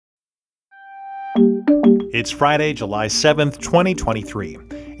It's Friday, July 7th, 2023.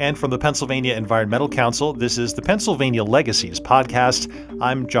 And from the Pennsylvania Environmental Council, this is the Pennsylvania Legacies podcast.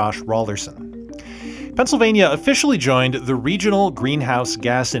 I'm Josh Rawlerson. Pennsylvania officially joined the Regional Greenhouse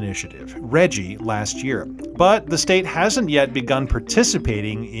Gas Initiative, RGGI, last year. But the state hasn't yet begun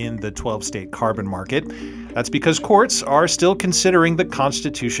participating in the 12-state carbon market. That's because courts are still considering the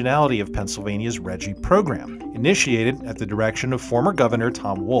constitutionality of Pennsylvania's RGGI program, initiated at the direction of former Governor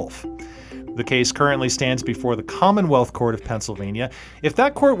Tom Wolf. The case currently stands before the Commonwealth Court of Pennsylvania. If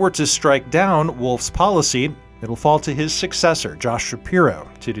that court were to strike down Wolf's policy, it'll fall to his successor, Josh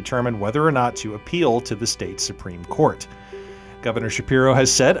Shapiro, to determine whether or not to appeal to the state Supreme Court. Governor Shapiro has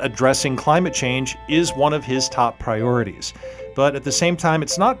said addressing climate change is one of his top priorities. But at the same time,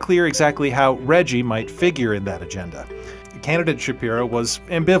 it's not clear exactly how RGGI might figure in that agenda. Candidate Shapiro was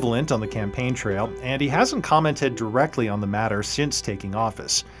ambivalent on the campaign trail, and he hasn't commented directly on the matter since taking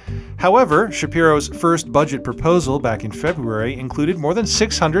office. However, Shapiro's first budget proposal back in February included more than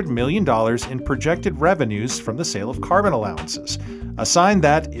 $600 million in projected revenues from the sale of carbon allowances, a sign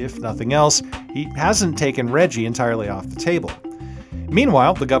that, if nothing else, he hasn't taken RGGI entirely off the table.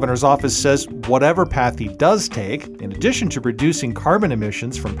 Meanwhile, the governor's office says whatever path he does take, in addition to reducing carbon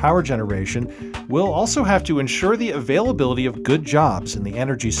emissions from power generation, will also have to ensure the availability of good jobs in the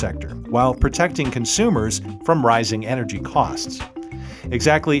energy sector, while protecting consumers from rising energy costs.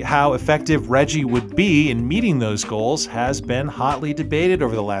 Exactly how effective RGGI would be in meeting those goals has been hotly debated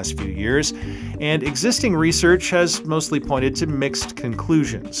over the last few years, and existing research has mostly pointed to mixed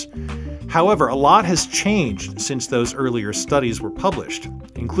conclusions. However, a lot has changed since those earlier studies were published,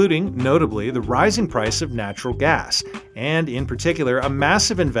 including, notably, the rising price of natural gas, and in particular, a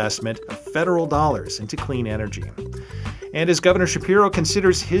massive investment of federal dollars into clean energy. And as Governor Shapiro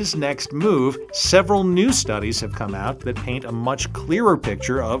considers his next move, several new studies have come out that paint a much clearer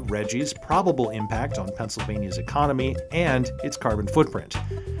picture of RGGI's probable impact on Pennsylvania's economy and its carbon footprint.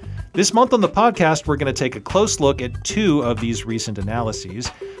 This month on the podcast, we're going to take a close look at two of these recent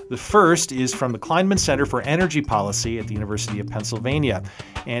analyses. The first is from the Kleinman Center for Energy Policy at the University of Pennsylvania,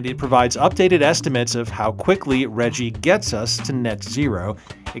 and it provides updated estimates of how quickly RGGI gets us to net zero,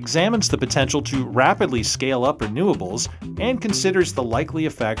 examines the potential to rapidly scale up renewables, and considers the likely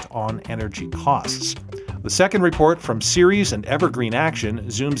effect on energy costs. The second report from Ceres and Evergreen Action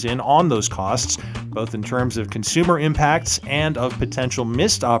zooms in on those costs, both in terms of consumer impacts and of potential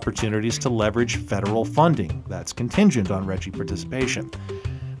missed opportunities to leverage federal funding that's contingent on RGGI participation.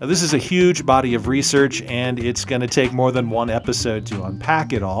 Now, this is a huge body of research, and it's going to take more than one episode to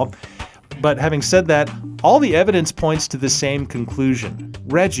unpack it all. But having said that, all the evidence points to the same conclusion.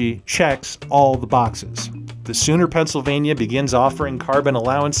 RGGI checks all the boxes. The sooner Pennsylvania begins offering carbon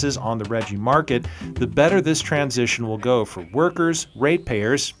allowances on the RGGI market, the better this transition will go for workers,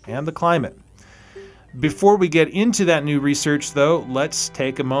 ratepayers, and the climate. Before we get into that new research, though, let's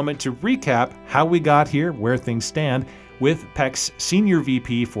take a moment to recap how we got here, where things stand, with PEC's Senior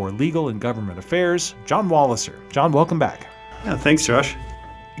VP for Legal and Government Affairs, John Walliser. John, welcome back. Yeah, thanks, Josh.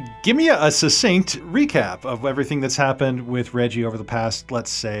 Give me a succinct recap of everything that's happened with RGGI over the past,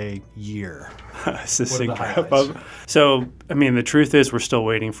 let's say, year. Succinct wrap up. So, the truth is we're still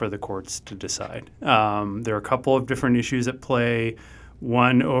waiting for the courts to decide. There are a couple of different issues at play.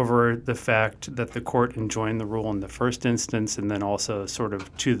 One over the fact that the court enjoined the rule in the first instance, and then also sort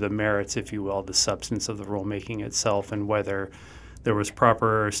of to the merits, if you will, the substance of the rulemaking itself, and whether there was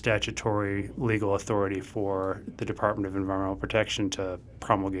proper statutory legal authority for the Department of Environmental Protection to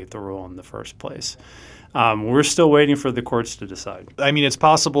promulgate the rule in the first place. We're still waiting for the courts to decide. It's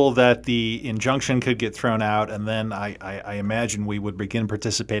possible that the injunction could get thrown out, and then I imagine we would begin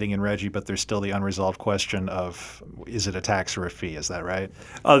participating in RGGI, but there's still the unresolved question of, is it a tax or a fee? Is that right?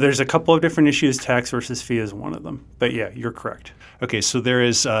 There's a couple of different issues. Tax versus fee is one of them. But yeah, you're correct. Okay, so there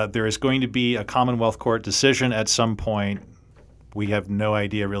is going to be a Commonwealth Court decision at some point. We have no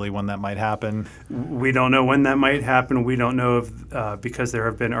idea really when that might happen. We don't know when that might happen. We don't know if, because there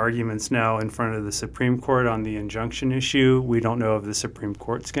have been arguments now in front of the Supreme Court on the injunction issue, we don't know if the Supreme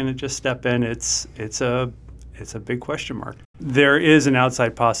Court's going to just step in. It's a big question mark. There is an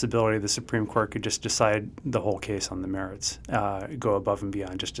outside possibility the Supreme Court could just decide the whole case on the merits, go above and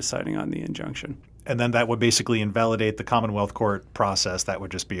beyond just deciding on the injunction. And then that would basically invalidate the Commonwealth Court process. That would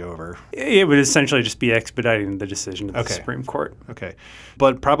just be over. It would essentially just be expediting the decision of the Supreme Court. Okay.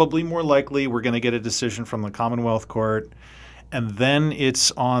 But probably more likely we're going to get a decision from the Commonwealth Court, and then it's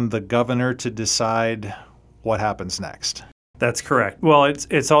on the governor to decide what happens next. That's correct. Well,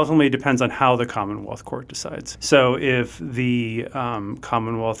 it's ultimately depends on how the Commonwealth Court decides. So if the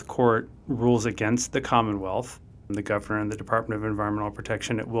Commonwealth Court rules against the Commonwealth, the governor and the Department of Environmental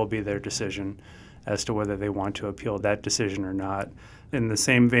Protection, it will be their decision as to whether they want to appeal that decision or not. In the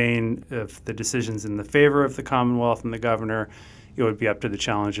same vein, if the decision's in the favor of the Commonwealth and the governor, it would be up to the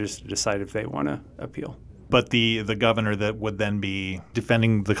challengers to decide if they want to appeal. But the governor that would then be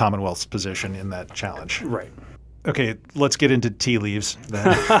defending the Commonwealth's position in that challenge. Right. Okay, let's get into tea leaves then,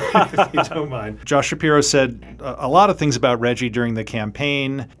 if you don't mind. Josh Shapiro said a lot of things about RGGI during the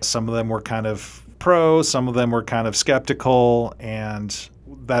campaign. Some of them were kind of pro, some of them were kind of skeptical, and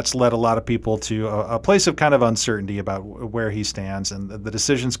that's led a lot of people to a place of kind of uncertainty about where he stands, and the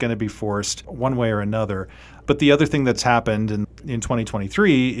decision's going to be forced one way or another. But the other thing that's happened in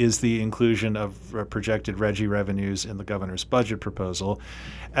 2023 is the inclusion of projected RGGI revenues in the governor's budget proposal.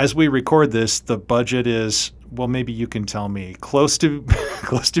 As we record this, the budget is, well, maybe you can tell me, close to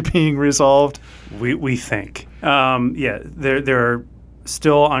being resolved? We think. There are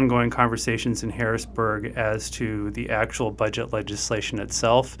still ongoing conversations in Harrisburg as to the actual budget legislation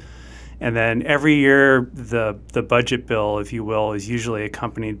itself. And then every year, the budget bill, if you will, is usually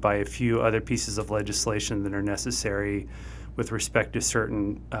accompanied by a few other pieces of legislation that are necessary with respect to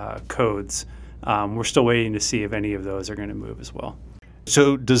certain codes. We're still waiting to see if any of those are going to move as well.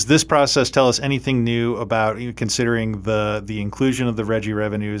 So does this process tell us anything new about, considering the inclusion of the RGGI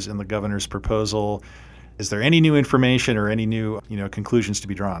revenues in the governor's proposal? Is there any new information or any new conclusions to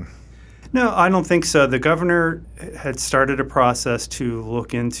be drawn? No, I don't think so. The governor had started a process to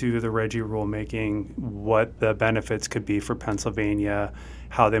look into the RGGI rulemaking, what the benefits could be for Pennsylvania,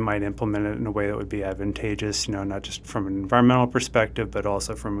 how they might implement it in a way that would be advantageous, not just from an environmental perspective, but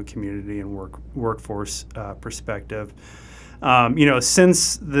also from a community and workforce perspective.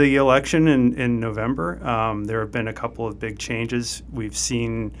 Since the election in November, there have been a couple of big changes. We've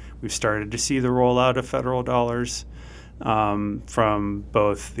started to see the rollout of federal dollars from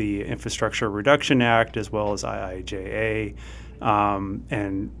both the Infrastructure Reduction Act as well as IIJA.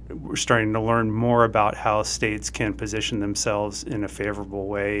 And we're starting to learn more about how states can position themselves in a favorable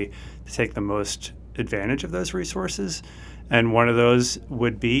way to take the most advantage of those resources. And one of those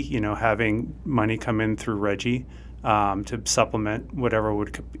would be, having money come in through RGGI to supplement whatever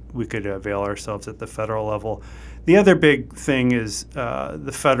we could avail ourselves at the federal level. The other big thing is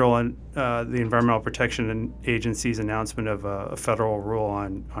the federal and the Environmental Protection Agency's announcement of a federal rule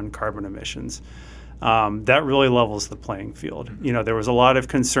on carbon emissions. That really levels the playing field. There was a lot of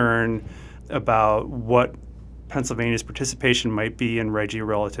concern about what Pennsylvania's participation might be in RGGI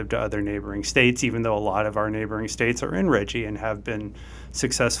relative to other neighboring states, even though a lot of our neighboring states are in RGGI and have been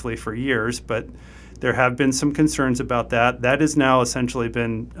successfully for years. But there have been some concerns about that. That has now essentially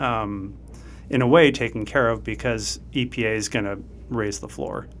been, in a way, taken care of because EPA is going to raise the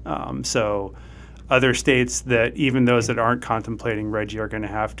floor. So other states that, even those that aren't contemplating RGGI, are going to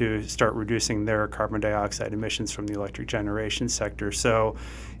have to start reducing their carbon dioxide emissions from the electric generation sector. So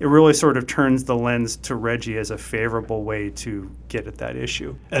it really sort of turns the lens to RGGI as a favorable way to get at that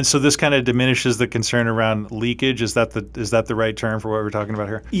issue. And so this kind of diminishes the concern around leakage. Is that the right term for what we're talking about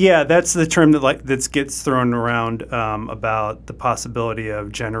here? Yeah, that's the term that gets thrown around about the possibility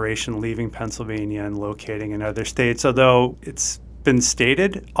of generation leaving Pennsylvania and locating in other states, although it's been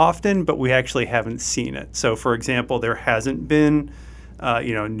stated often, but we actually haven't seen it. So, for example, there hasn't been,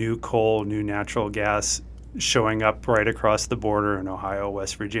 new coal, new natural gas showing up right across the border in Ohio,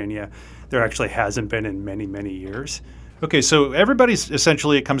 West Virginia. There actually hasn't been in many, many years. Okay, so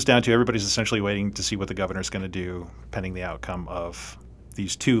it comes down to everybody's essentially waiting to see what the governor's going to do pending the outcome of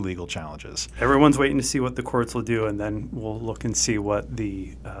these two legal challenges. Everyone's waiting to see what the courts will do, and then we'll look and see what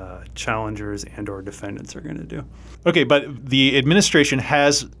the challengers and or defendants are going to do. Okay, but the administration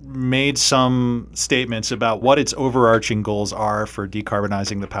has made some statements about what its overarching goals are for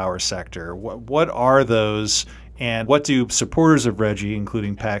decarbonizing the power sector. What are those, and what do supporters of RGGI,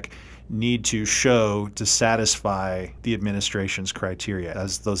 including PEC, need to show to satisfy the administration's criteria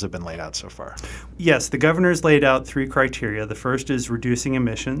as those have been laid out so far? Yes, the governor's laid out three criteria. The first is reducing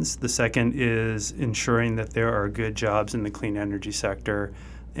emissions. The second is ensuring that there are good jobs in the clean energy sector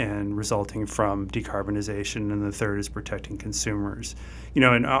and resulting from decarbonization. And the third is protecting consumers. In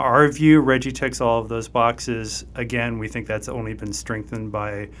our view, RGGI ticks all of those boxes. Again, we think that's only been strengthened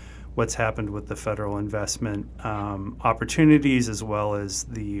by what's happened with the federal investment opportunities, as well as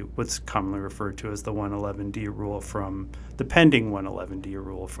what's commonly referred to as the 111D rule from the pending 111D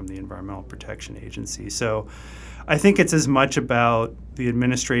rule from the Environmental Protection Agency. So I think it's as much about the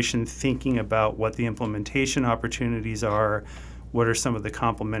administration thinking about what the implementation opportunities are, what are some of the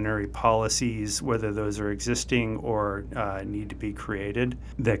complementary policies, whether those are existing or need to be created,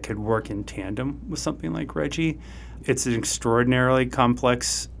 that could work in tandem with something like RGGI. It's an extraordinarily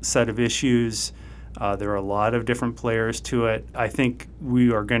complex set of issues. There are a lot of different players to it. I think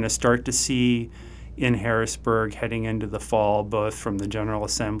we are going to start to see in Harrisburg heading into the fall, both from the General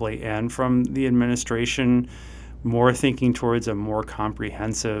Assembly and from the administration, more thinking towards a more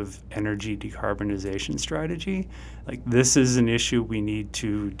comprehensive energy decarbonization strategy. Like, this is an issue we need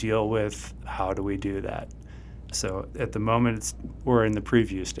to deal with. How do we do that? So at the moment, we're in the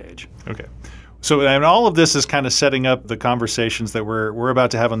preview stage. Okay. So, and all of this is kind of setting up the conversations that we're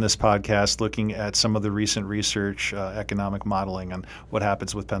about to have on this podcast, looking at some of the recent research, economic modeling, and what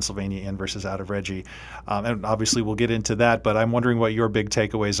happens with Pennsylvania in versus out of RGGI. And obviously, we'll get into that. But I'm wondering what your big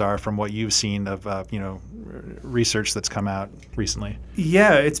takeaways are from what you've seen of research that's come out recently.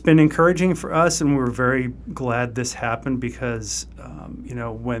 Yeah, it's been encouraging for us, and we're very glad this happened because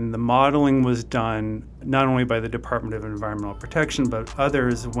when the modeling was done, not only by the Department of Environmental Protection, but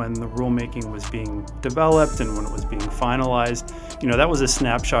others, when the rulemaking was being developed and when it was being finalized, that was a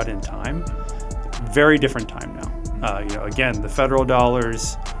snapshot in time. Very different time now. Again, the federal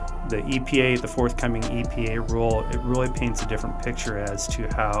dollars, the EPA, the forthcoming EPA rule, it really paints a different picture as to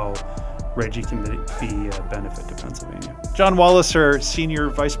how RGGI can be a benefit to Pennsylvania. John Walliser, Senior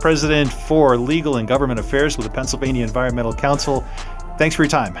Vice President for Legal and Government Affairs with the Pennsylvania Environmental Council. Thanks for your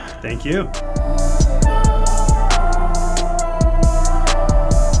time. Thank you.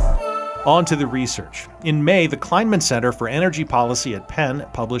 On to the research. In May, the Kleinman Center for Energy Policy at Penn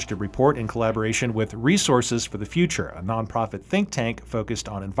published a report in collaboration with Resources for the Future, a nonprofit think tank focused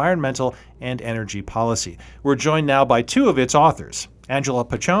on environmental and energy policy. We're joined now by two of its authors, Angela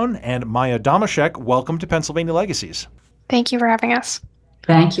Pachon and Maya Domashek. Welcome to Pennsylvania Legacies. Thank you for having us.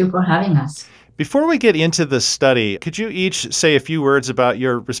 Thank you for having us. Before we get into the study, could you each say a few words about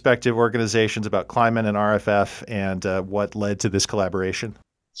your respective organizations, about Kleinman and RFF, and what led to this collaboration?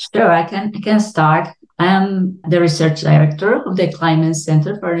 Sure, I can start. I'm the research director of the Kleinman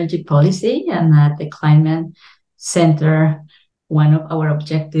Center for Energy Policy, and at the Kleinman Center, one of our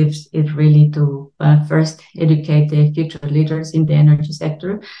objectives is really to first educate the future leaders in the energy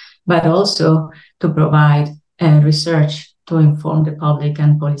sector, but also to provide research to inform the public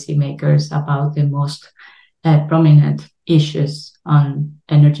and policymakers about the most prominent issues on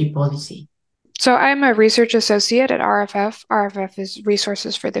energy policy. So I'm a research associate at RFF. RFF is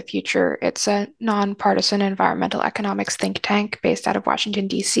Resources for the Future. It's a nonpartisan environmental economics think tank based out of Washington,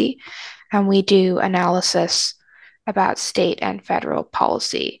 D.C., and we do analysis about state and federal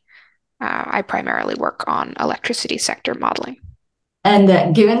policy. I primarily work on electricity sector modeling.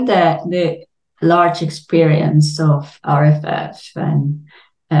 And given the large experience of RFF and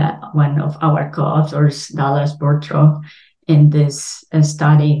one of our co-authors, Dallas Bortro, in this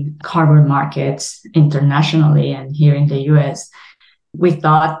studying carbon markets internationally and here in the US, we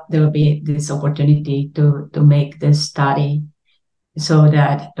thought there would be this opportunity to make this study so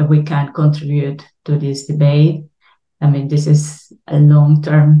that we can contribute to this debate. I mean, this is a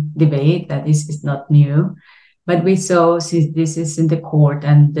long-term debate that is not new. But we saw, since this is in the court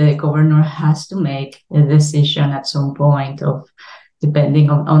and the governor has to make a decision at some point of depending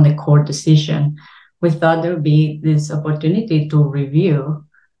on the court decision, we thought there would be this opportunity to review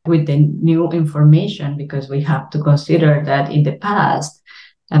with the new information, because we have to consider that in the past,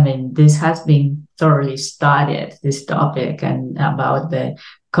 I mean, this has been thoroughly studied, this topic, and about the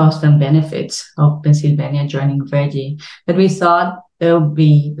cost and benefits of Pennsylvania joining RGGI. But we thought there would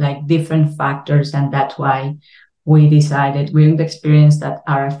be like different factors, and that's why we decided, with the experience that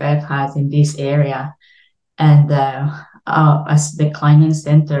RFF has in this area, and as the Kleinman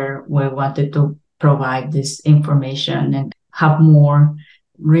Center, we wanted to provide this information and have more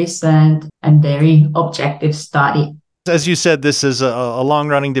recent and very objective study. As you said, this is a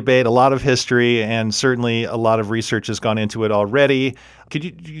long-running debate, a lot of history, and certainly a lot of research has gone into it already.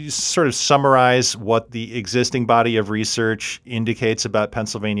 Could you sort of summarize what the existing body of research indicates about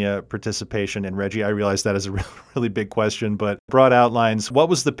Pennsylvania participation in RGGI? I realize that is a really big question, but broad outlines, what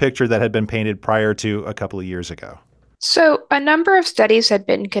was the picture that had been painted prior to a couple of years ago? So a number of studies had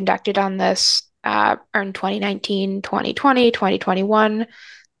been conducted on this in 2019, 2020, 2021.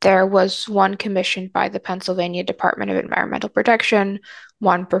 There was one commissioned by the Pennsylvania Department of Environmental Protection,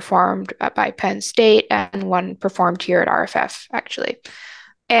 one performed by Penn State, and one performed here at RFF, actually.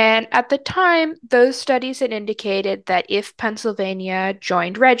 And at the time, those studies had indicated that if Pennsylvania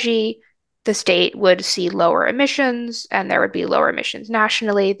joined RGGI, the state would see lower emissions, and there would be lower emissions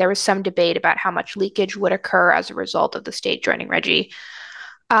nationally. There was some debate about how much leakage would occur as a result of the state joining RGGI.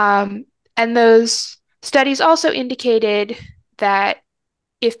 And those studies also indicated that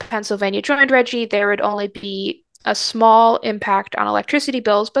if Pennsylvania joined RGGI, there would only be a small impact on electricity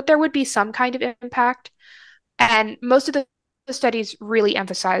bills, but there would be some kind of impact. And most of the studies really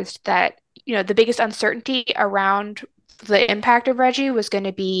emphasized that the biggest uncertainty around the impact of RGGI was going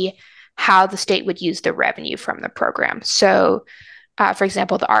to be how the state would use the revenue from the program. So, for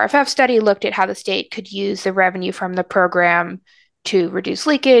example, the RFF study looked at how the state could use the revenue from the program to reduce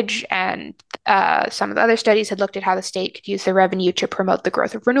leakage, and some of the other studies had looked at how the state could use the revenue to promote the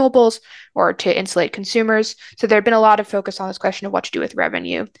growth of renewables or to insulate consumers. So there had been a lot of focus on this question of what to do with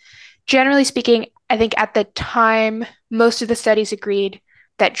revenue. Generally speaking, I think at the time, most of the studies agreed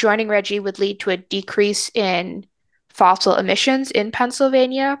that joining RGGI would lead to a decrease in fossil emissions in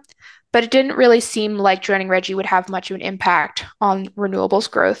Pennsylvania, but it didn't really seem like joining RGGI would have much of an impact on renewables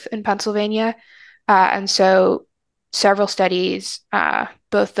growth in Pennsylvania. And so several studies,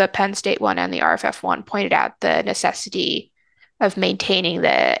 both the Penn State one and the RFF one, pointed out the necessity of maintaining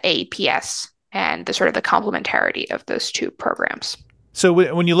the AEPS and the sort of the complementarity of those two programs. So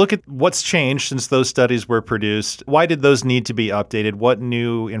when you look at what's changed since those studies were produced, why did those need to be updated? What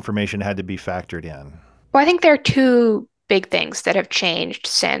new information had to be factored in? Well, I think there are two big things that have changed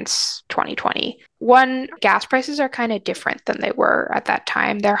since 2020. One, gas prices are kind of different than they were at that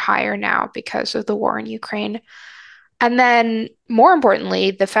time. They're higher now because of the war in Ukraine. And then, more importantly,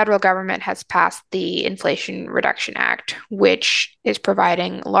 the federal government has passed the Inflation Reduction Act, which is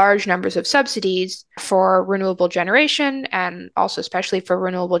providing large numbers of subsidies for renewable generation, and also especially for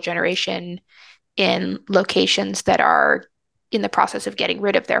renewable generation in locations that are in the process of getting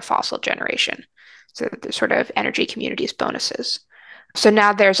rid of their fossil generation. So the sort of energy communities bonuses. So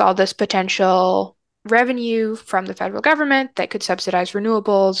now there's all this potential revenue from the federal government that could subsidize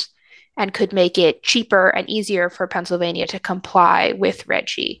renewables and could make it cheaper and easier for Pennsylvania to comply with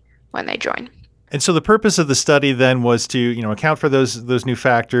RGGI when they join. And so the purpose of the study then was to, account for those new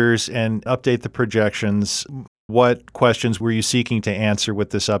factors and update the projections. What questions were you seeking to answer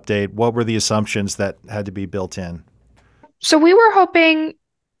with this update? What were the assumptions that had to be built in? So we were hoping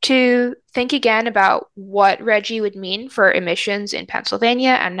to think again about what RGGI would mean for emissions in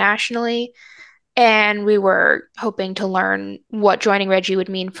Pennsylvania and nationally. And we were hoping to learn what joining RGGI would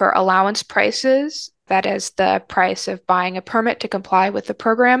mean for allowance prices, that is the price of buying a permit to comply with the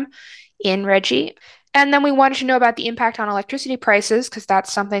program in RGGI. And then we wanted to know about the impact on electricity prices, because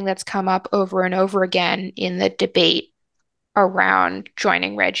that's something that's come up over and over again in the debate around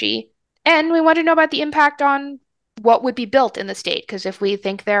joining RGGI. And we wanted to know about the impact on what would be built in the state, because if we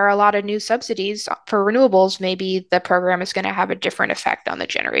think there are a lot of new subsidies for renewables, maybe the program is going to have a different effect on the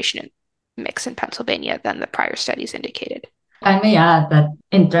generation mix in Pennsylvania than the prior studies indicated. I may add that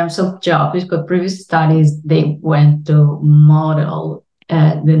in terms of jobs, because previous studies, they went to model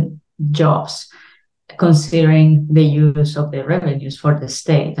the jobs, considering the use of the revenues for the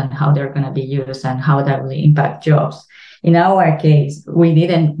state and how they're going to be used and how that will impact jobs. In our case, we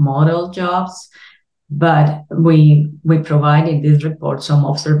didn't model jobs, but we provided this report some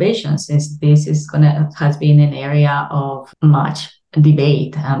observations, since this has been an area of much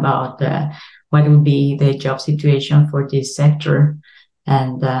debate about what would be the job situation for this sector.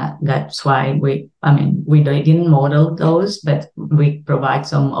 And that's why we didn't model those, but we provide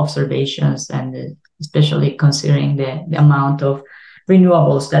some observations, and especially considering the amount of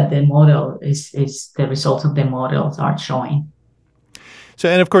renewables that the model is the results of the models are showing. So,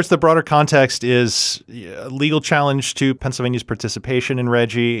 and of course, the broader context is a legal challenge to Pennsylvania's participation in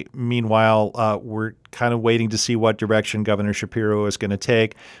RGGI. Meanwhile, we're kind of waiting to see what direction Governor Shapiro is going to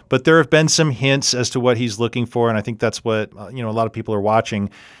take. But there have been some hints as to what he's looking for, and I think that's what a lot of people are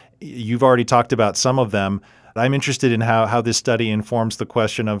watching. You've already talked about some of them. I'm interested in how this study informs the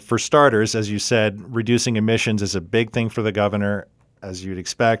question of, for starters, as you said, reducing emissions is a big thing for the governor, as you'd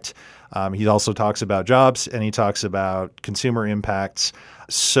expect. He also talks about jobs, and he talks about consumer impacts.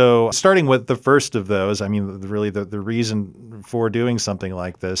 So starting with the first of those, really the reason for doing something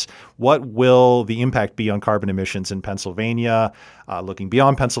like this, what will the impact be on carbon emissions in Pennsylvania, looking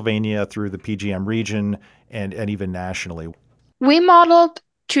beyond Pennsylvania through the PJM region and even nationally? We modeled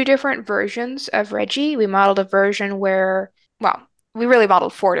two different versions of RGGI. We modeled a version where, we really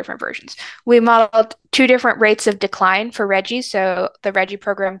modeled four different versions. We modeled two different rates of decline for RGGI. So the RGGI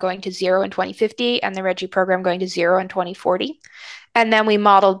program going to zero in 2050 and the RGGI program going to zero in 2040. And then we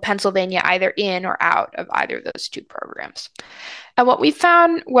modeled Pennsylvania either in or out of either of those two programs. And what we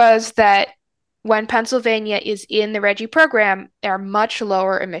found was that when Pennsylvania is in the RGGI program, there are much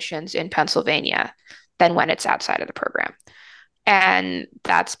lower emissions in Pennsylvania than when it's outside of the program. And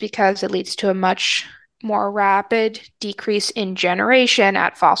that's because it leads to a much more rapid decrease in generation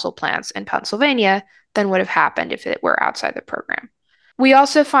at fossil plants in Pennsylvania than would have happened if it were outside the program. We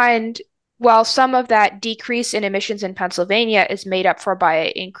also find while some of that decrease in emissions in Pennsylvania is made up for by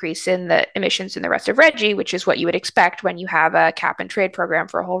an increase in the emissions in the rest of RGGI, which is what you would expect when you have a cap and trade program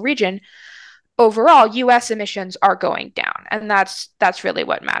for a whole region, overall, US emissions are going down. And that's really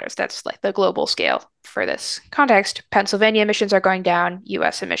what matters. That's like the global scale for this context. Pennsylvania emissions are going down,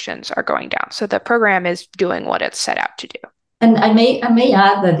 US emissions are going down. So the program is doing what it's set out to do. And I may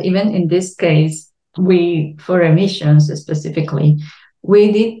add that even in this case, for emissions specifically,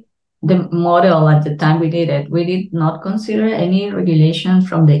 we did the model at the time we did it. We did not consider any regulation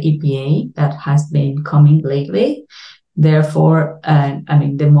from the EPA that has been coming lately. Therefore,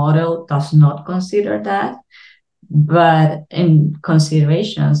 the model does not consider that. But in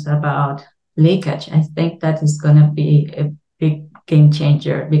considerations about leakage, I think that is going to be a big game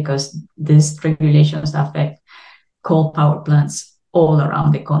changer because these regulations affect coal power plants all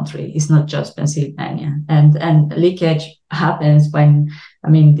around the country. It's not just Pennsylvania. And leakage happens when,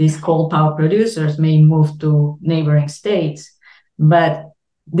 these coal power producers may move to neighboring states, but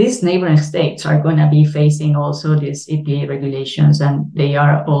these neighboring states are going to be facing also these EPA regulations, and they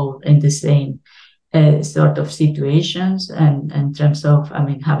are all in the same sort of situations and in terms of,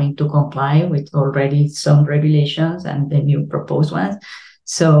 having to comply with already some regulations and the new proposed ones.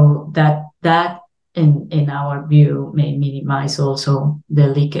 So that in our view may minimize also the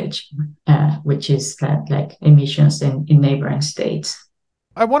leakage, which is like emissions in neighboring states.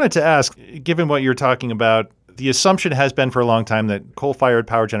 I wanted to ask, given what you're talking about, the assumption has been for a long time that coal-fired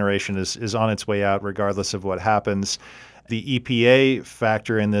power generation is on its way out regardless of what happens. The EPA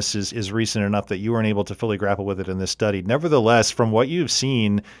factor in this is recent enough that you weren't able to fully grapple with it in this study. Nevertheless, from what you've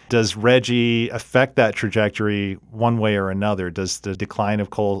seen, does RGGI affect that trajectory one way or another? Does the decline of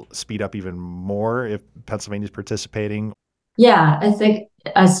coal speed up even more if Pennsylvania is participating? Yeah, I think,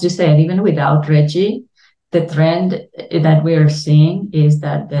 as you said, even without RGGI, the trend that we are seeing is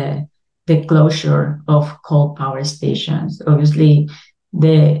that the closure of coal power stations, obviously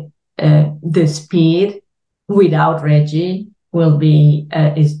the speed without RGGI will be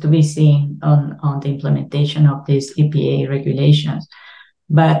is to be seen on the implementation of these EPA regulations.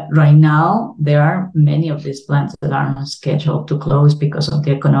 But right now, there are many of these plants that are on schedule to close because of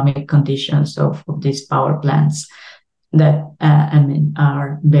the economic conditions of these power plants that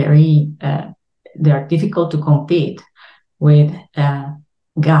are very they are difficult to compete with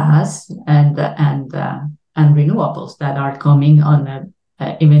gas and renewables that are coming on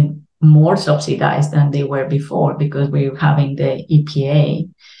even more subsidized than they were before because we're having the EPA.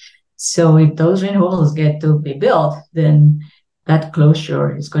 So if those renewables get to be built, then that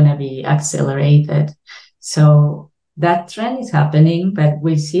closure is going to be accelerated. So that trend is happening, but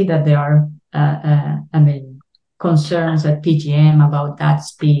we see that there are concerns at PJM about that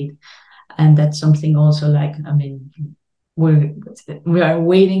speed. And that's something also we are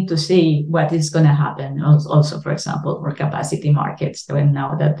waiting to see what is going to happen. Also, for example, for capacity markets,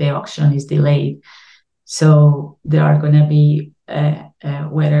 now that the auction is delayed. So there are going to be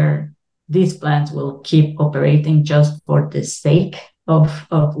whether these plants will keep operating just for the sake of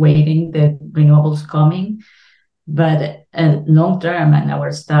waiting the renewables coming. But long term, and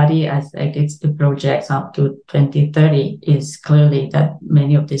our study, I think it projects up to 2030, is clearly that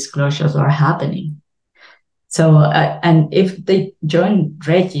many of these closures are happening. So, and if they join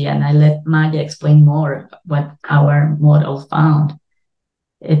RGGI, and I let Maya explain more what our model found,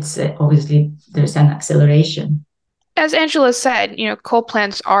 it's obviously there's an acceleration. As Angela said, coal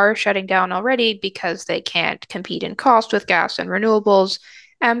plants are shutting down already because they can't compete in cost with gas and renewables,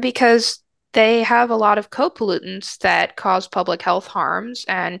 and because they have a lot of co-pollutants that cause public health harms,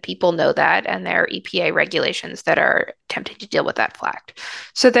 and people know that, and there are EPA regulations that are attempting to deal with that fact.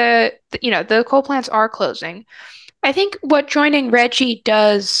 So the coal plants are closing. I think what joining RGGI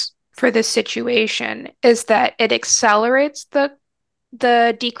does for this situation is that it accelerates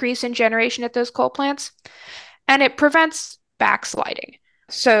the decrease in generation at those coal plants, and it prevents backsliding.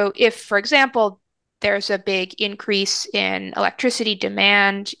 So if, for example, there's a big increase in electricity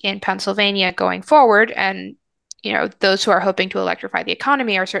demand in Pennsylvania going forward, and those who are hoping to electrify the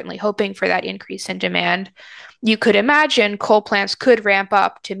economy are certainly hoping for that increase in demand. You could imagine coal plants could ramp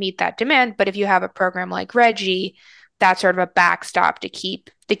up to meet that demand, but if you have a program like RGGI, that's sort of a backstop to keep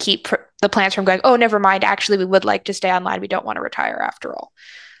the plants from going, oh, never mind, actually we would like to stay online, we don't want to retire after all.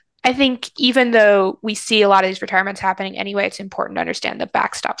 I think even though we see a lot of these retirements happening anyway, it's important to understand the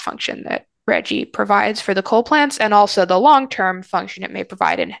backstop function that RGGI provides for the coal plants, and also the long-term function it may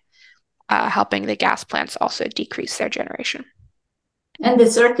provide in helping the gas plants also decrease their generation. And the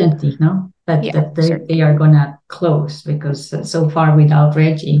certainty, that they are going to close, because so far without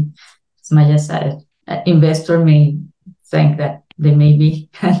RGGI, as Maya said, investor may think that they may be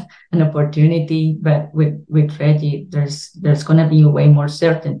an opportunity, but with RGGI, there's going to be way more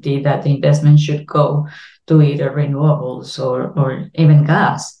certainty that the investment should go to either renewables or even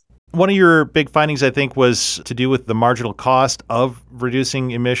gas. One of your big findings, I think, was to do with the marginal cost of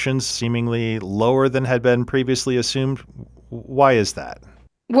reducing emissions, seemingly lower than had been previously assumed. Why is that?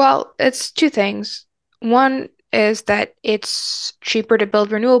 Well, it's two things. One is that it's cheaper to build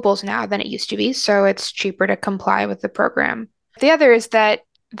renewables now than it used to be, so it's cheaper to comply with the program. The other is that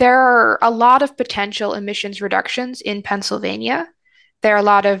there are a lot of potential emissions reductions in Pennsylvania. There are a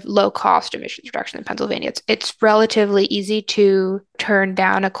lot of low-cost emissions reduction in Pennsylvania. It's relatively easy to turn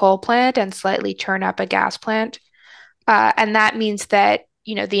down a coal plant and slightly turn up a gas plant. And that means that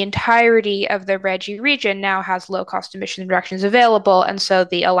the entirety of the RGGI region now has low-cost emission reductions available, and so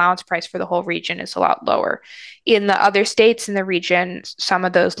the allowance price for the whole region is a lot lower. In the other states in the region, some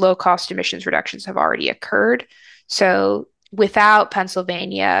of those low-cost emissions reductions have already occurred. So without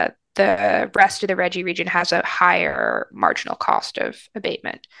Pennsylvania, the rest of the RGGI region has a higher marginal cost of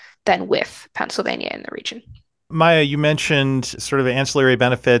abatement than with Pennsylvania in the region. Maya, you mentioned sort of ancillary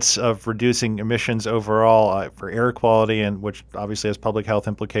benefits of reducing emissions overall for air quality, and which obviously has public health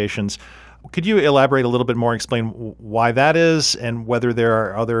implications. Could you elaborate a little bit more, explain why that is, and whether there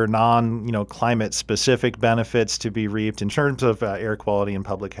are other climate specific benefits to be reaped in terms of air quality and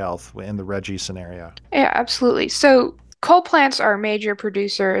public health in the RGGI scenario? Yeah, absolutely. So coal plants are major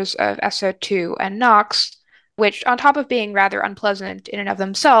producers of SO2 and NOx, which, on top of being rather unpleasant in and of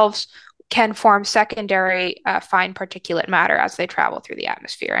themselves, can form secondary fine particulate matter as they travel through the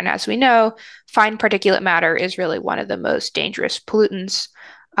atmosphere. And as we know, fine particulate matter is really one of the most dangerous pollutants.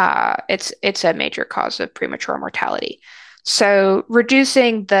 It's a major cause of premature mortality. So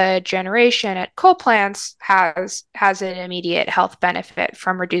reducing the generation at coal plants has an immediate health benefit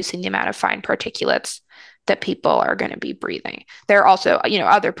from reducing the amount of fine particulates that people are going to be breathing. There are also,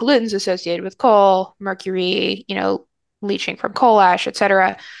 other pollutants associated with coal, mercury, leaching from coal ash, et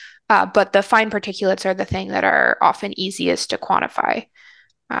cetera. But the fine particulates are the thing that are often easiest to quantify.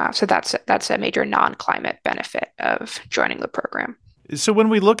 So that's a major non-climate benefit of joining the program. So when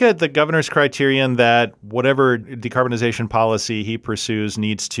we look at the governor's criterion that whatever decarbonization policy he pursues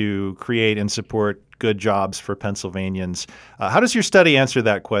needs to create and support good jobs for Pennsylvanians, how does your study answer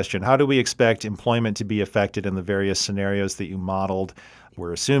that question? How do we expect employment to be affected in the various scenarios that you modeled?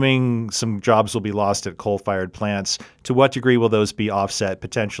 We're assuming some jobs will be lost at coal-fired plants. To what degree will those be offset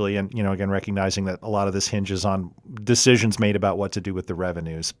potentially? And, again, recognizing that a lot of this hinges on decisions made about what to do with the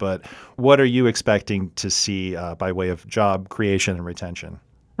revenues. But what are you expecting to see by way of job creation and retention?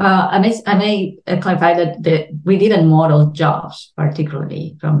 I may clarify that we didn't model jobs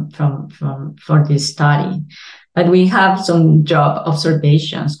particularly for this study, but we have some job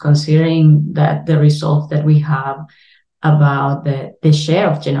observations considering that the results that we have about the share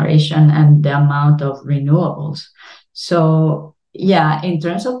of generation and the amount of renewables. So yeah, in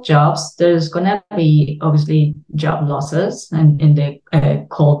terms of jobs, there's going to be obviously job losses in the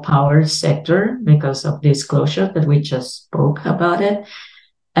coal power sector because of this closure that we just spoke about it.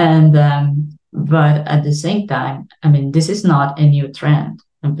 And but at the same time, this is not a new trend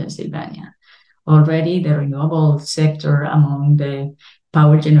in Pennsylvania. Already the renewable sector among the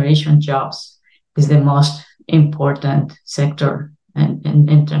power generation jobs is the most important sector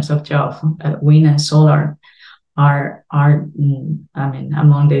in terms of jobs. Wind and solar are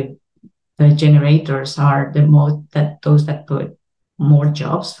among the generators are the most those that put more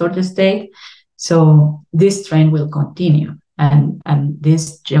jobs for the state. So this trend will continue, and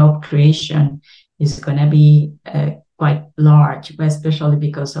this job creation is going to be quite large, especially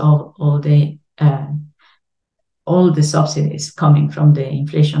because of all the subsidies coming from the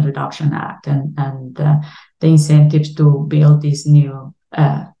Inflation Reduction Act and the incentives to build this new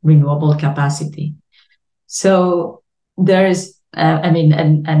renewable capacity. So there is, and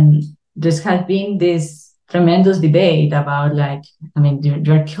there has been this tremendous debate about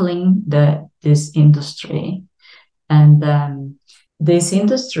you're killing this industry. And this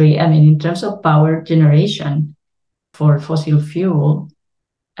industry, in terms of power generation for fossil fuel,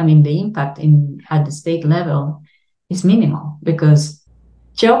 the impact at the state level is minimal because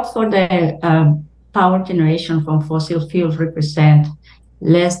jobs for the power generation from fossil fuels represent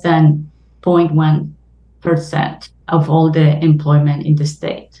less than 0.1% of all the employment in the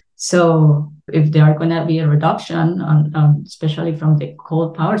state. So if there are going to be a reduction on especially from the coal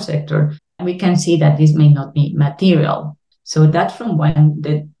power sector, we can see that this may not be material. So that's from when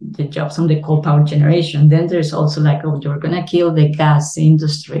the jobs from the coal power generation. Then there's also you're going to kill the gas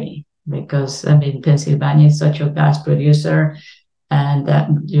industry because Pennsylvania is such a gas producer, and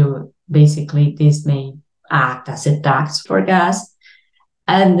you basically this may act as a tax for gas.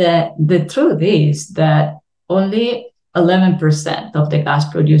 And the truth is that only 11% of the gas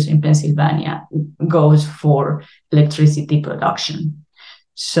produced in Pennsylvania goes for electricity production.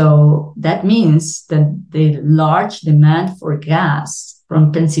 So that means that the large demand for gas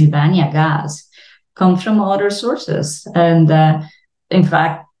from Pennsylvania gas comes from other sources. And in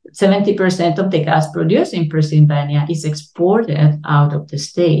fact, 70% of the gas produced in Pennsylvania is exported out of the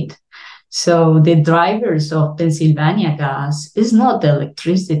state. So the drivers of Pennsylvania gas is not the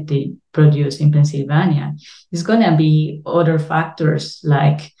electricity produced in Pennsylvania. It's going to be other factors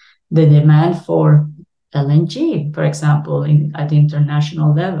like the demand for LNG, for example, at the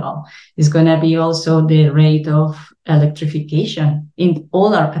international level. It's going to be also the rate of electrification in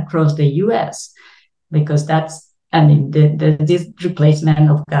all across the U.S. because this replacement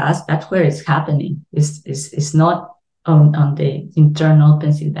of gas, that's where it's happening. It's not on the internal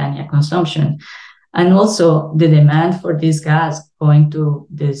Pennsylvania consumption. And also the demand for this gas going to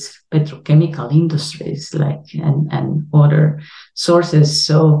these petrochemical industries and other sources.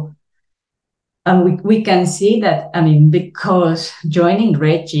 So we can see that, because joining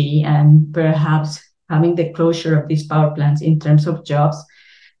RGGI and perhaps having the closure of these power plants in terms of jobs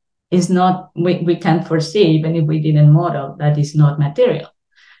is not, we can't foresee, even if we didn't model, that is not material.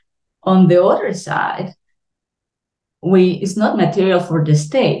 On the other side, it's not material for the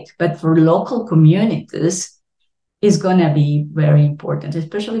state, but for local communities, is going to be very important,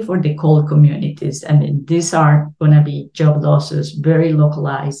 especially for the coal communities. These are going to be job losses, very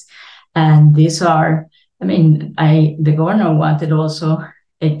localized. And these are, the governor wanted also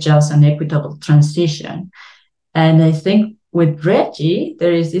a just and equitable transition. And I think with RGGI,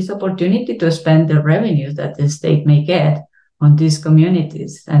 there is this opportunity to spend the revenues that the state may get on these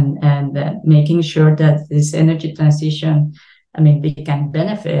communities and making sure that this energy transition, they can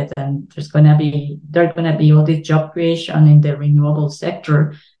benefit. And there's going to be all this job creation in the renewable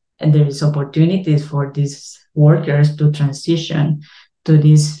sector. And there is opportunities for these workers to transition to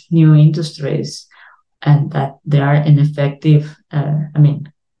these new industries, and that they are an effective,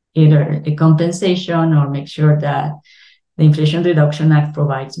 either a compensation or make sure that the Inflation Reduction Act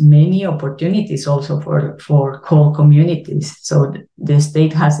provides many opportunities also for coal communities. So the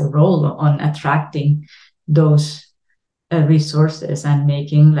state has a role on attracting those resources and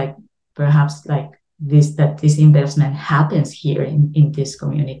making this investment happens here in these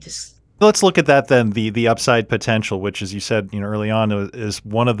communities. Let's look at that then, the upside potential, which, as you said, early on, is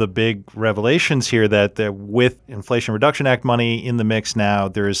one of the big revelations here, that with Inflation Reduction Act money in the mix now,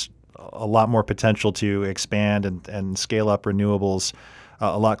 there's a lot more potential to expand and scale up renewables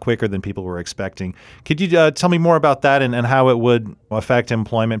a lot quicker than people were expecting. Could you tell me more about that and how it would affect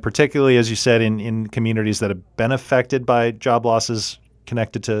employment, particularly, as you said, in communities that have been affected by job losses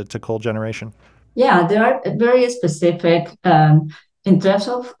connected to coal generation? Yeah, there are very specific in terms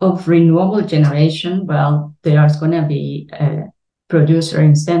of renewable generation. Well, there's going to be producer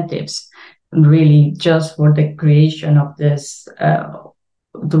incentives, really, just for the creation of this,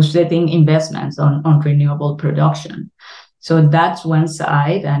 to setting investments on renewable production. So that's one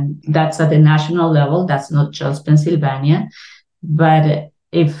side, and that's at the national level. That's not just Pennsylvania. But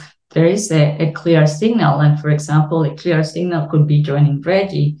if there is a clear signal, and for example, a clear signal could be joining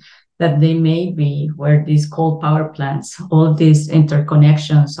RGGI, that they may be where these coal power plants, all these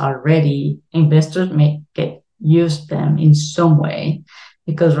interconnections are ready, investors may use them in some way,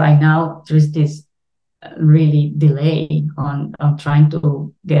 because right now there's this really delay on trying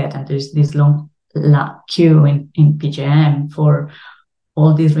to get, and there's this long queue in PJM for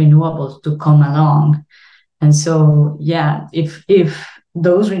all these renewables to come along. And so, yeah, if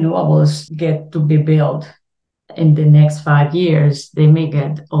those renewables get to be built in the next 5 years, they may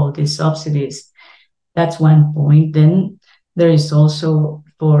get all these subsidies. That's one point. Then there is also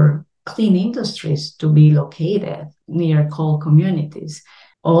for clean industries to be located near coal communities.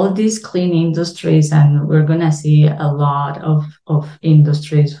 All these clean industries, and we're going to see a lot of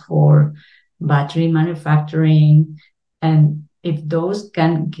industries for battery manufacturing. And if those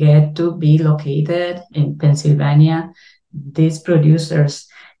can get to be located in Pennsylvania, these producers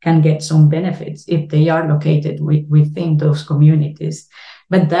can get some benefits if they are located within those communities.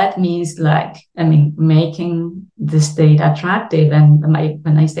 But that means making the state attractive. And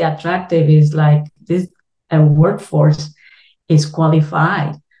when I say attractive, is this workforce is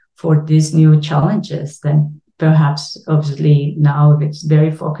qualified for these new challenges. Then perhaps, obviously, now it's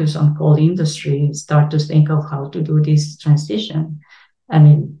very focused on coal industry, start to think of how to do this transition.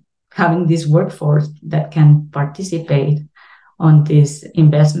 Having this workforce that can participate on these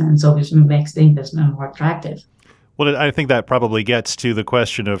investments obviously makes the investment more attractive. Well, I think that probably gets to the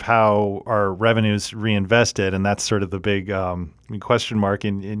question of how are revenues reinvested, and that's sort of the big question mark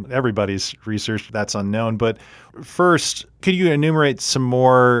in everybody's research. That's unknown. But first, could you enumerate some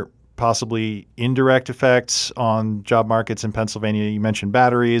more possibly indirect effects on job markets in Pennsylvania? You mentioned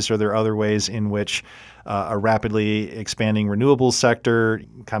batteries. Are there other ways in which a rapidly expanding renewables sector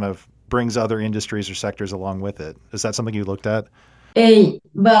kind of brings other industries or sectors along with it? Is that something you looked at?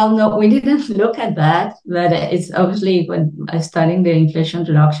 Well, no, we didn't look at that, but it's obviously when studying the Inflation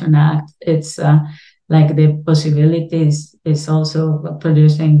Reduction Act, it's like the possibilities is also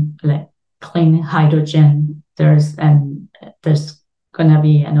producing like clean hydrogen. There's gonna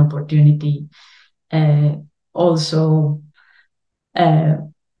be an opportunity. Also, the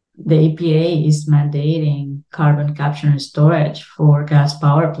EPA is mandating carbon capture and storage for gas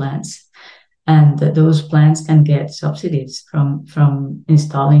power plants. And those plants can get subsidies from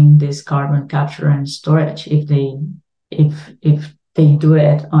installing this carbon capture and storage if they do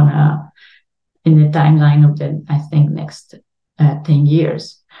it in the timeline of the, I think, next 10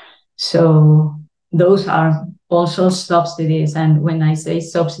 years. So those are also subsidies. And when I say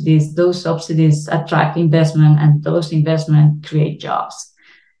subsidies, those subsidies attract investment, and those investment create jobs.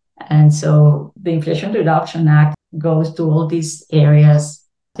 And so the Inflation Reduction Act goes to all these areas.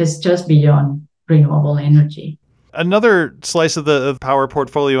 It's just beyond renewable energy. Another slice of the power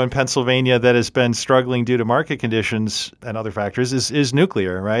portfolio in Pennsylvania that has been struggling due to market conditions and other factors is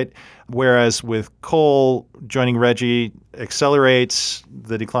nuclear, right? Whereas with coal, joining RGGI accelerates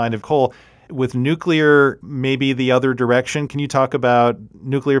the decline of coal. With nuclear, maybe the other direction. Can you talk about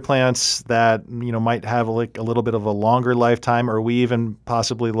nuclear plants that might have a little bit of a longer lifetime? Are we even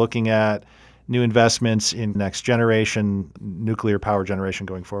possibly looking at new investments in next generation nuclear power generation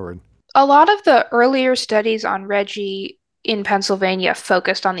going forward? A lot of the earlier studies on RGGI in Pennsylvania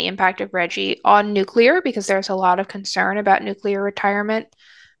focused on the impact of RGGI on nuclear because there's a lot of concern about nuclear retirement.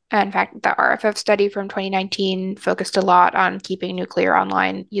 And in fact, the RFF study from 2019 focused a lot on keeping nuclear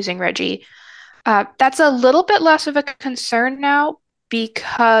online using RGGI. That's a little bit less of a concern now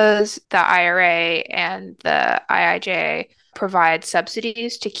because the IRA and the IIJA provide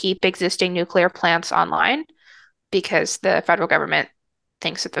subsidies to keep existing nuclear plants online because the federal government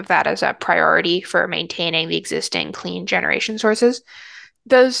thinks of that as a priority for maintaining the existing clean generation sources.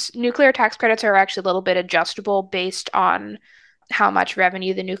 Those nuclear tax credits are actually a little bit adjustable based on how much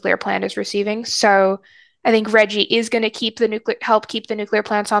revenue the nuclear plant is receiving. So I think RGGI is going to help keep the nuclear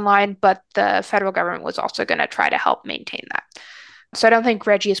plants online, but the federal government was also going to try to help maintain that. So I don't think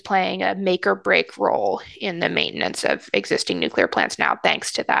RGGI is playing a make or break role in the maintenance of existing nuclear plants now,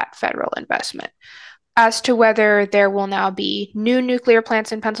 thanks to that federal investment. As to whether there will now be new nuclear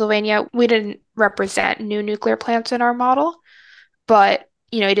plants in Pennsylvania, we didn't represent new nuclear plants in our model, but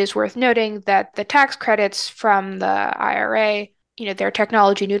it is worth noting that the tax credits from the IRA, they're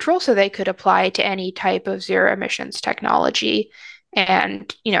technology neutral, so they could apply to any type of zero emissions technology.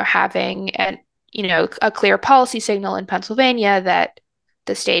 And having a clear policy signal in Pennsylvania that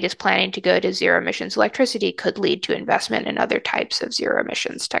the state is planning to go to zero emissions electricity could lead to investment in other types of zero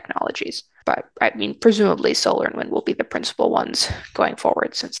emissions technologies. But presumably solar and wind will be the principal ones going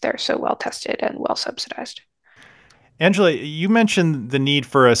forward since they're so well tested and well subsidized. Angela, you mentioned the need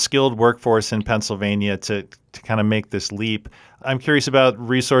for a skilled workforce in Pennsylvania to kind of make this leap. I'm curious about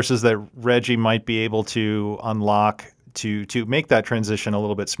resources that RGGI might be able to unlock to make that transition a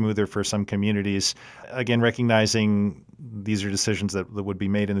little bit smoother for some communities. Again, recognizing these are decisions that would be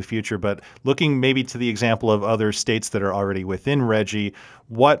made in the future, but looking maybe to the example of other states that are already within RGGI,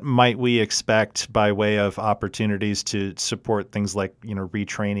 what might we expect by way of opportunities to support things like,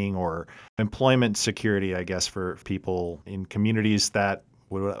 retraining or employment security, I guess, for people in communities that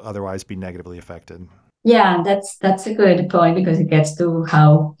would otherwise be negatively affected? Yeah, that's a good point because it gets to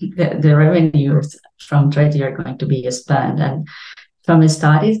how the revenues from RGGI are going to be spent. And from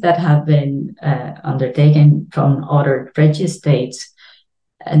studies that have been undertaken from other RGGI states,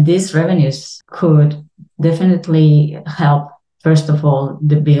 these revenues could definitely help, first of all,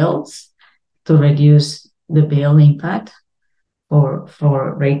 the bills to reduce the bill impact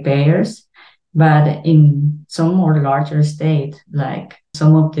for ratepayers. But in some more larger states, like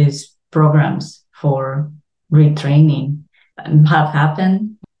some of these programs for retraining have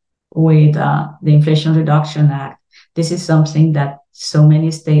happened with the Inflation Reduction Act. This is something that so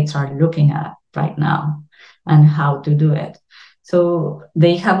many states are looking at right now and how to do it. So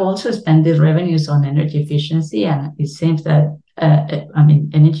they have also spent the revenues on energy efficiency, and it seems that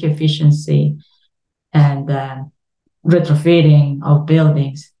energy efficiency and retrofitting of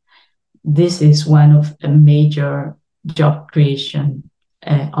buildings, this is one of a major job creation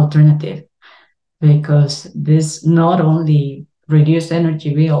alternative. because this not only reduce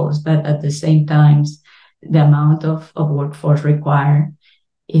energy bills, but at the same time, the amount of workforce required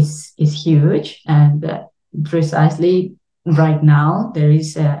is huge. And precisely right now, there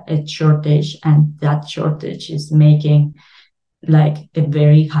is a shortage, and that shortage is making like a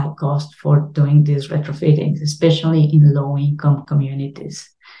very high cost for doing these retrofittings, especially in low-income communities.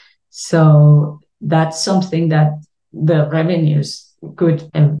 So that's something that the revenues could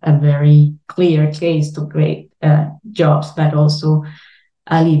a very clear case to create jobs, but also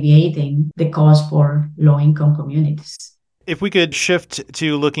alleviating the cost for low-income communities. If we could shift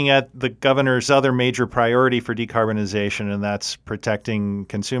to looking at the governor's other major priority for decarbonization, and that's protecting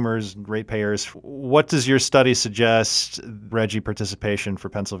consumers, ratepayers, what does your study suggest RGGI participation for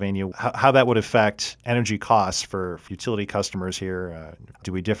Pennsylvania, how that would affect energy costs for utility customers here?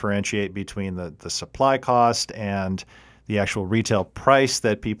 Do we differentiate between the supply cost and the actual retail price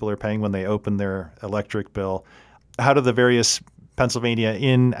that people are paying when they open their electric bill? How do the various Pennsylvania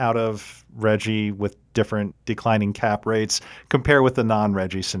in, out of RGGI with different declining cap rates compare with the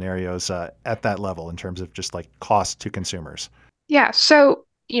non-RGGI scenarios at that level in terms of just like cost to consumers? Yeah, so,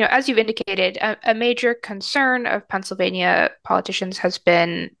 as you've indicated, a major concern of Pennsylvania politicians has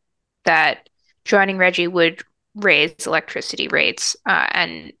been that joining RGGI would raise electricity rates.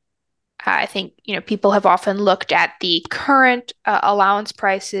 And I think, people have often looked at the current allowance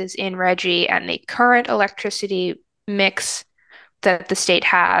prices in RGGI and the current electricity mix that the state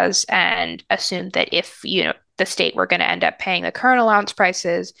has and assume that if, the state were going to end up paying the current allowance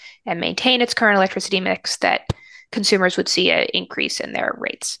prices and maintain its current electricity mix, that consumers would see an increase in their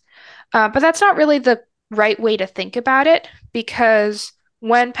rates. But that's not really the right way to think about it, because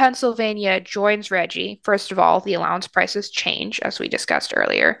when Pennsylvania joins RGGI, first of all, the allowance prices change, as we discussed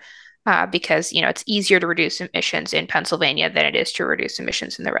earlier, because, it's easier to reduce emissions in Pennsylvania than it is to reduce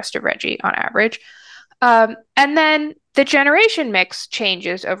emissions in the rest of RGGI on average. And then the generation mix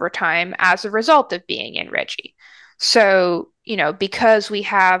changes over time as a result of being in RGGI. So, because we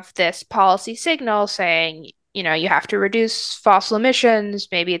have this policy signal saying, you have to reduce fossil emissions,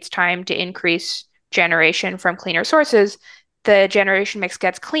 maybe it's time to increase generation from cleaner sources, the generation mix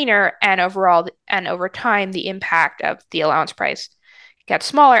gets cleaner, and overall, and over time, the impact of the allowance price gets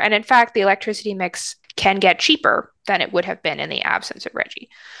smaller. And in fact, the electricity mix can get cheaper than it would have been in the absence of RGGI.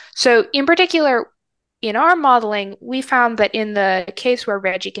 So in particular, in our modeling, we found that in the case where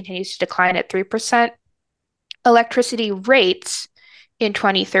RGGI continues to decline at 3%, electricity rates in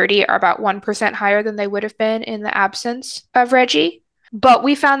 2030 are about 1% higher than they would have been in the absence of RGGI. But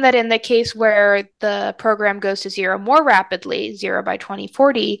we found that in the case where the program goes to zero more rapidly, zero by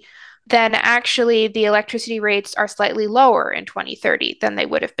 2040, then actually the electricity rates are slightly lower in 2030 than they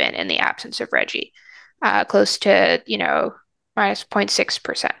would have been in the absence of RGGI, close to, minus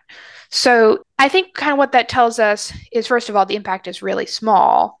 0.6%. So I think kind of what that tells us is, first of all, the impact is really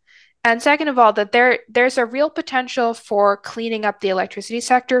small. And second of all, that there's a real potential for cleaning up the electricity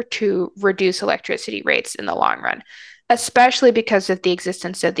sector to reduce electricity rates in the long run, especially because of the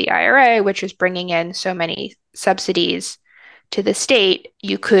existence of the IRA, which is bringing in so many subsidies to the state.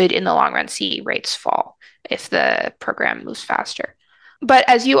 You could, in the long run, see rates fall if the program moves faster. But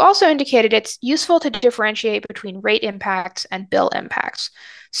as you also indicated, it's useful to differentiate between rate impacts and bill impacts.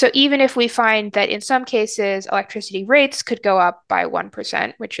 So even if we find that in some cases electricity rates could go up by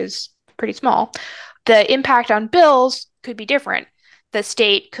 1%, which is pretty small, the impact on bills could be different. The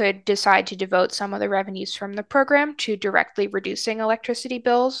state could decide to devote some of the revenues from the program to directly reducing electricity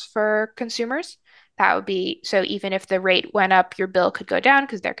bills for consumers. That would be, so even if the rate went up, your bill could go down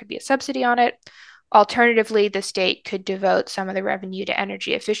because there could be a subsidy on it. Alternatively, the state could devote some of the revenue to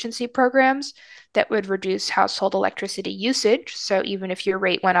energy efficiency programs that would reduce household electricity usage. So even if your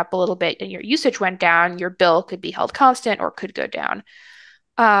rate went up a little bit and your usage went down, your bill could be held constant or could go down.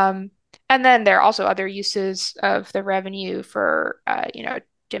 And then there are also other uses of the revenue for,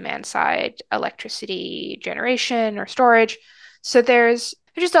 demand side electricity generation or storage. So there's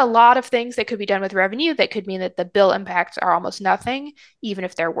just a lot of things that could be done with revenue that could mean that the bill impacts are almost nothing, even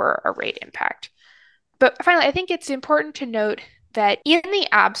if there were a rate impact. But finally, I think it's important to note that in the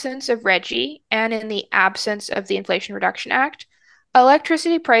absence of RGGI and in the absence of the Inflation Reduction Act,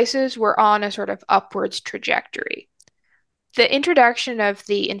 electricity prices were on a sort of upwards trajectory. The introduction of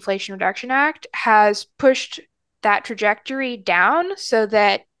the Inflation Reduction Act has pushed that trajectory down so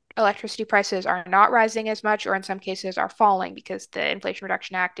that electricity prices are not rising as much, or in some cases are falling, because the Inflation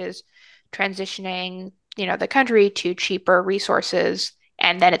Reduction Act is transitioning, the country to cheaper resources,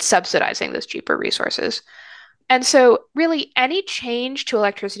 and then it's subsidizing those cheaper resources. And so really any change to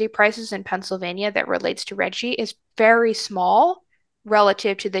electricity prices in Pennsylvania that relates to RGGI is very small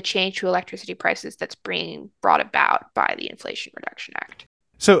relative to the change to electricity prices that's being brought about by the Inflation Reduction Act.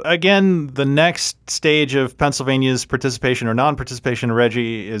 So again, the next stage of Pennsylvania's participation or non-participation in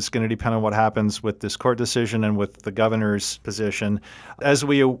RGGI is going to depend on what happens with this court decision and with the governor's position. As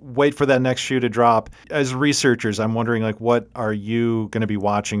we wait for that next shoe to drop, as researchers, I'm wondering, what are you going to be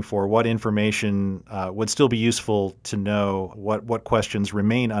watching for? What information would still be useful to know? What questions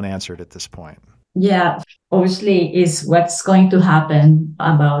remain unanswered at this point? Yeah, obviously is what's going to happen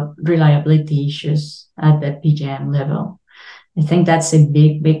about reliability issues at the PJM level. I think that's a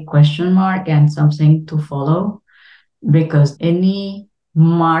big question mark and something to follow, because any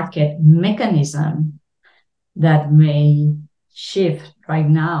market mechanism that may shift right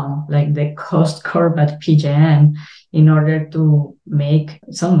now, like the cost curve at PJM, in order to make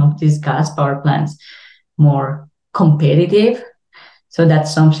some of these gas power plants more competitive. So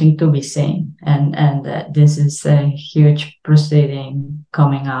that's something to be seen. And this is a huge proceeding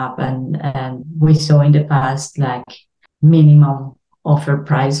coming up. And we saw in the past, minimum offer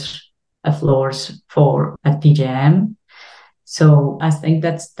price floors for at PJM. So I think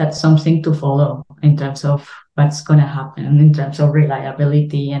that's something to follow in terms of what's going to happen in terms of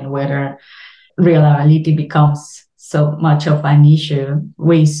reliability and whether reliability becomes so much of an issue.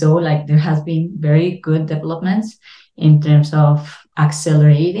 We saw there has been very good developments in terms of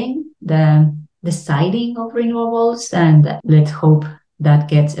accelerating the siting of renewables, and let's hope that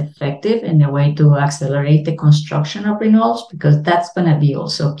gets effective in a way to accelerate the construction of renewables, because that's going to be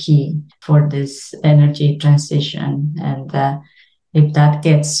also key for this energy transition. And if that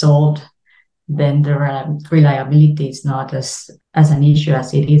gets solved, then the reliability is not as an issue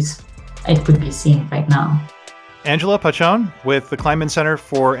as it could be seen right now. Angela Pachon with the Kleinman Center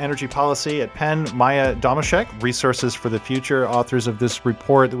for Energy Policy at Penn, Maya Domashek, Resources for the Future, authors of this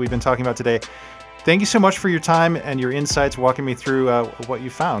report that we've been talking about today. Thank you so much for your time and your insights, walking me through what you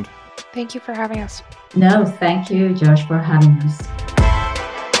found. Thank you for having us. No, thank you, Josh, for having us.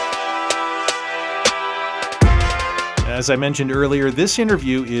 As I mentioned earlier, this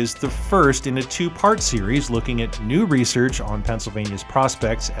interview is the first in a two-part series looking at new research on Pennsylvania's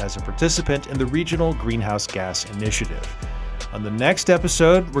prospects as a participant in the Regional Greenhouse Gas Initiative. On the next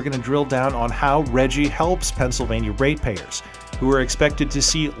episode, we're going to drill down on how RGGI helps Pennsylvania ratepayers, who are expected to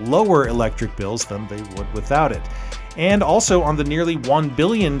see lower electric bills than they would without it, and also on the nearly $1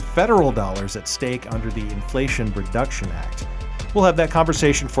 billion federal dollars at stake under the Inflation Reduction Act. We'll have that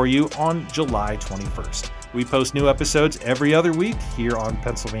conversation for you on July 21st. We post new episodes every other week here on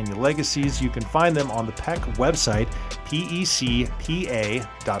Pennsylvania Legacies. You can find them on the PEC website, pecpa.org,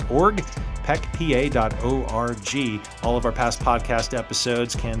 pecpa.org. All of our past podcast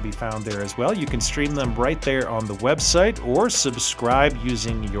episodes can be found there as well. You can stream them right there on the website or subscribe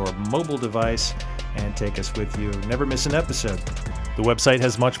using your mobile device and take us with you. Never miss an episode. The website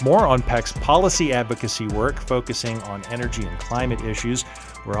has much more on PEC's policy advocacy work, focusing on energy and climate issues.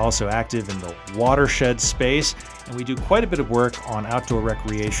 We're also active in the watershed space, and we do quite a bit of work on outdoor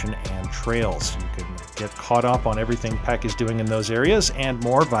recreation and trails. You can get caught up on everything PEC is doing in those areas and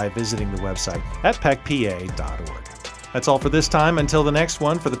more by visiting the website at pecpa.org. That's all for this time. Until the next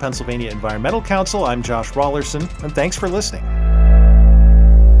one, for the Pennsylvania Environmental Council, I'm Josh Rawlerson, and thanks for listening.